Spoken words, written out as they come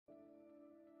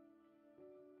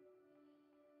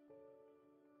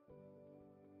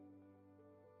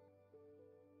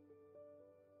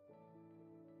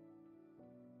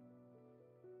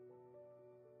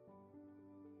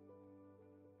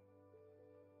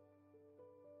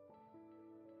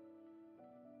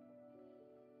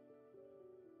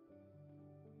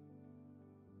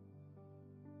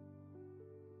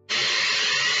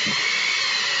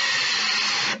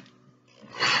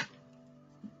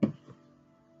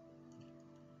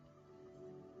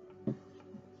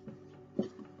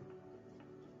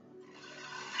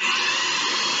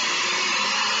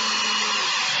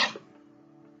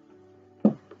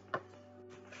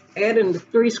adding the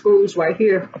 3 screws right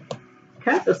here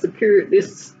kind of secured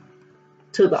this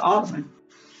to the ottoman.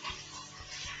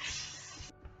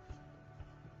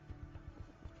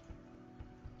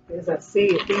 As I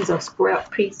said, these are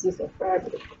scrap pieces of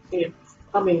fabric,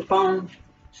 foam,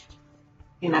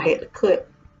 and I had to cut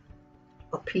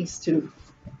a piece to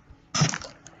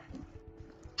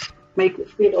make it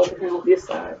fit over here on this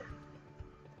side.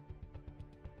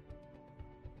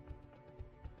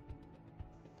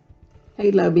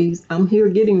 Hey lovies, I'm here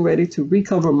getting ready to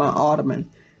recover my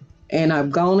ottoman, and I've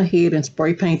gone ahead and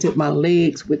spray painted my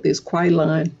legs with this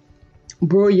Krylon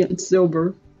Brilliant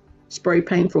Silver spray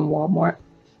paint from Walmart.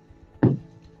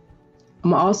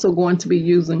 I'm also going to be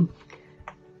using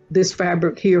this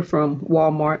fabric here from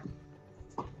Walmart,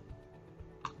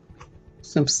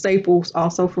 some staples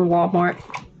also from Walmart,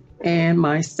 and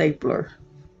my stapler.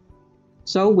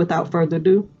 So without further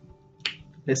ado,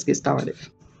 let's get started.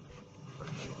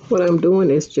 What I'm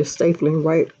doing is just stapling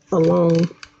right along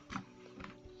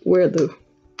where the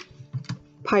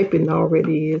piping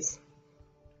already is.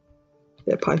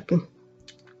 That piping.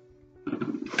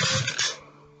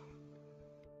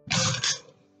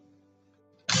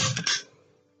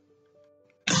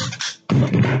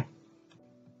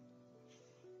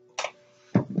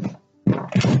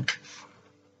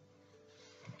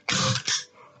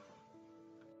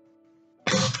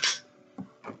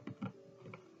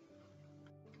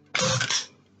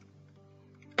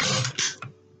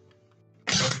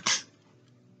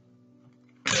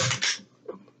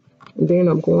 Then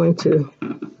I'm going to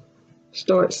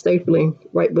start stapling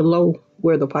right below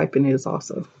where the piping is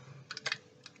also.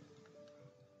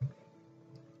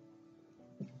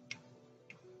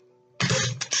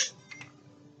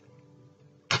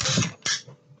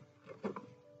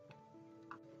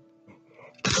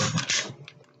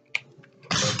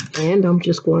 And I'm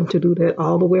just going to do that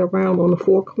all the way around on the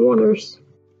 4 corners.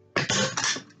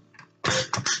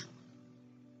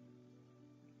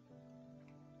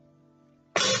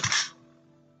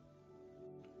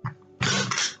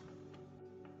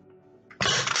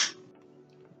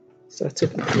 So I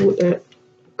took and pulled that,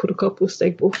 put a couple of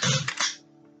staples.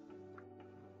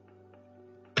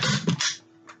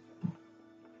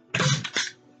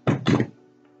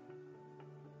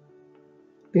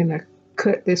 Then I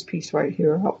cut this piece right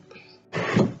here out.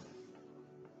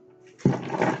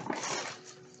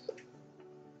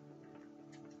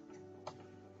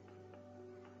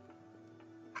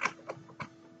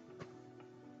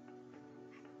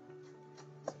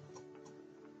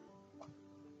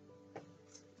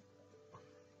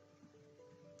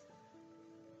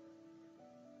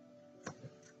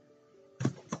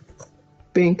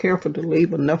 Being careful to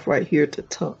leave enough right here to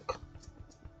tuck.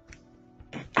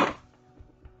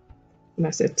 When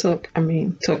I said tuck, I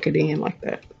mean tuck it in like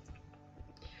that,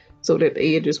 so that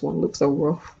the edges won't look so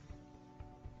rough.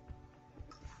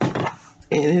 And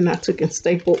then I took and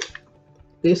stapled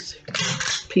this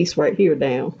piece right here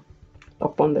down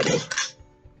up under there.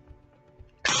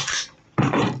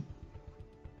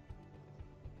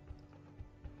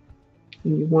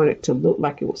 And you want it to look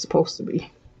like it was supposed to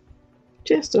be.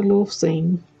 Just a little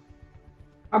seam.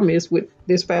 Problem is with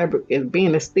this fabric is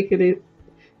being as thick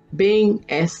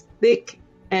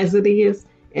as it is,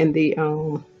 and the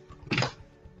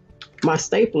my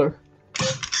stapler,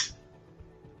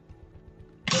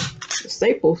 the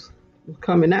staples were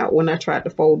coming out when I tried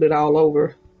to fold it all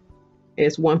over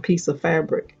as one piece of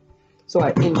fabric. So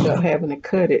I ended up having to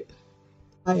cut it.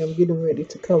 I am getting ready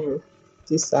to cover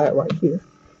this side right here,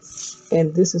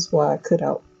 and this is why I cut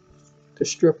out the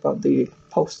strip of the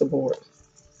poster board.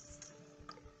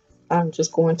 I'm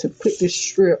just going to put this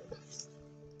strip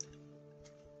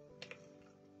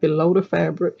below the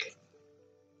fabric.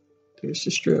 There's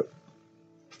the strip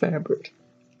fabric,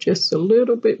 just a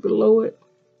little bit below it,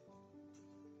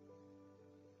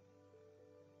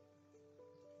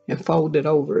 and fold it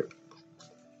over it.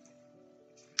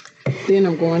 Then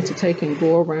I'm going to take and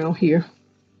go around here.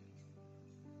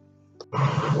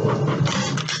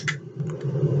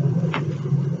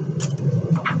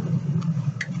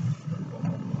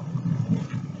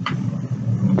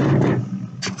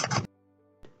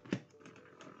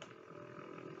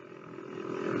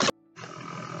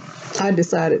 I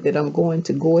decided that I'm going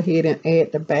to go ahead and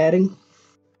add the batting.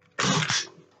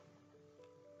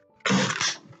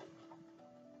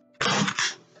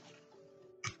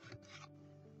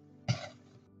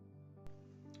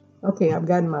 Okay, I've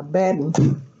gotten my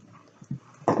batting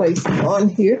placed on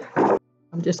here.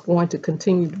 I'm just going to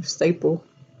continue to staple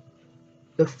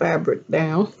the fabric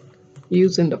down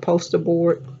using the poster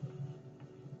board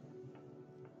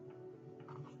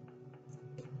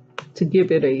to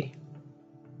give it a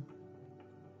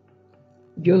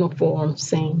uniform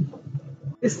seam.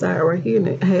 This side right here, and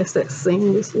it has that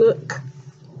seamless look.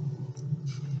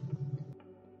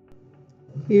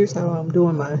 Here's how I'm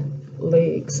doing my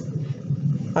legs.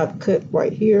 I've cut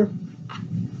right here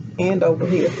and over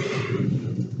here.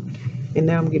 And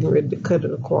now I'm getting ready to cut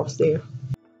it across there.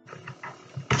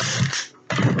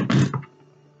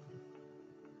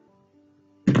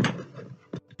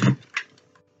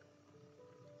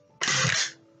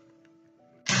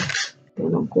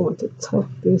 And I'm going to tuck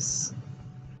this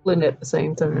in at the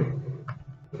same time.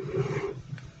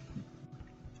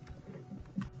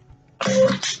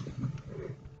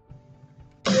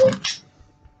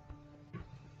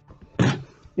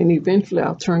 And eventually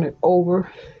I'll turn it over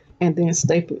and then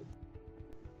staple it.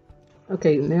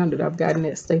 Okay, now that I've gotten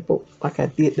it stapled like I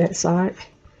did that side,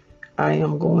 I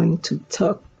am going to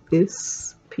tuck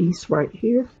this piece right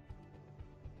here.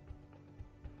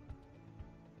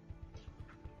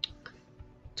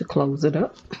 To close it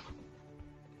up.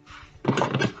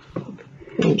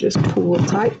 And just pull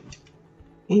tight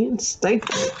and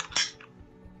staple.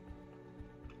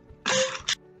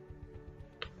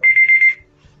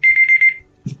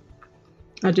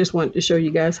 I just wanted to show you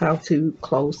guys how to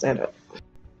close that up.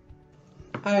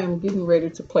 I am getting ready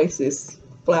to place this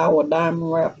flower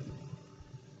diamond wrap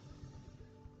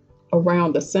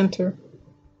around the center.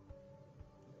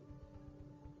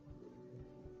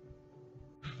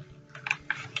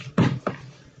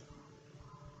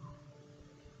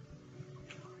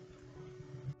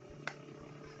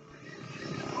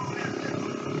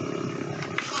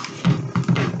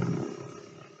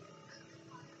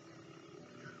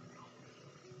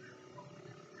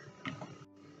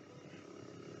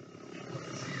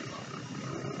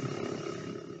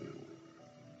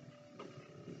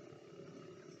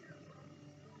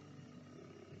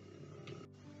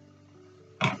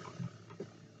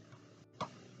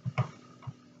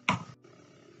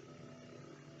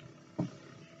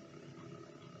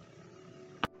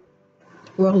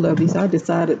 Well, lovies, I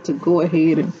decided to go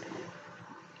ahead and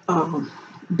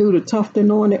do the tufting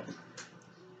on it.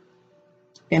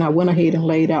 And I went ahead and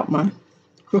laid out my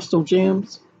crystal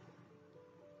gems.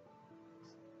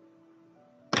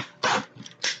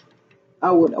 I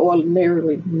would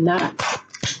ordinarily not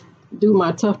do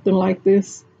my tufting like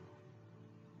this.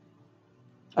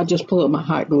 I just pulled my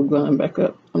hot glue gun back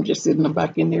up. I'm just sitting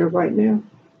back in there right now.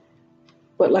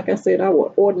 But like I said, I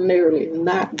would ordinarily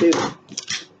not do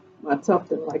my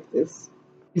tufting like this.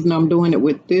 The reason I'm doing it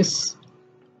with this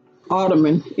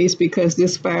Ottoman is because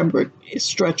this fabric is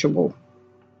stretchable.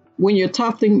 When you're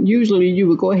tufting, usually you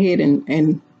would go ahead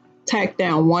and tack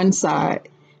down one side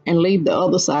and leave the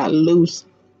other side loose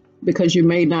because you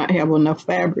may not have enough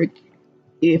fabric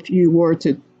if you were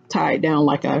to tie it down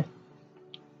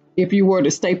if you were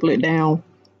to staple it down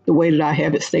the way that I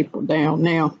have it stapled down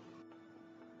now.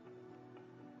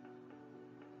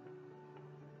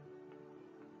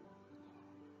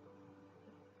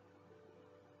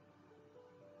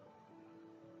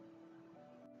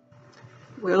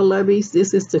 Well, lovies,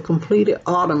 this is the completed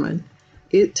Ottoman.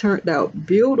 It turned out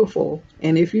beautiful.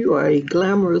 And if you are a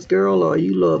glamorous girl or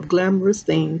you love glamorous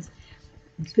things,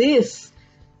 this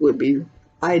would be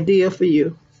ideal for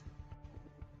you.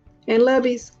 And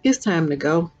lovies, it's time to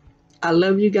go. I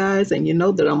love you guys, and you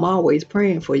know that I'm always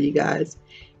praying for you guys.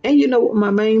 And you know what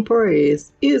my main prayer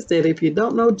is that if you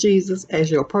don't know Jesus as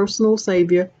your personal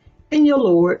Savior and your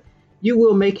Lord, you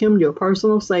will make him your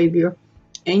personal Savior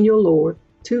and your Lord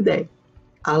today.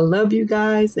 I love you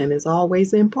guys, and as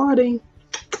always, imparting.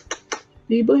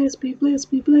 Be blessed, be blessed,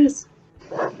 be blessed.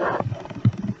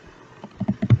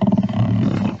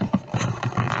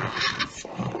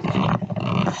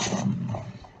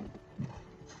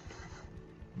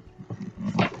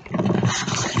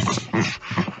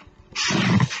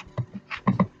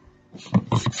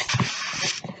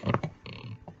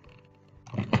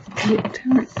 It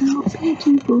turned out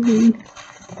beautifully.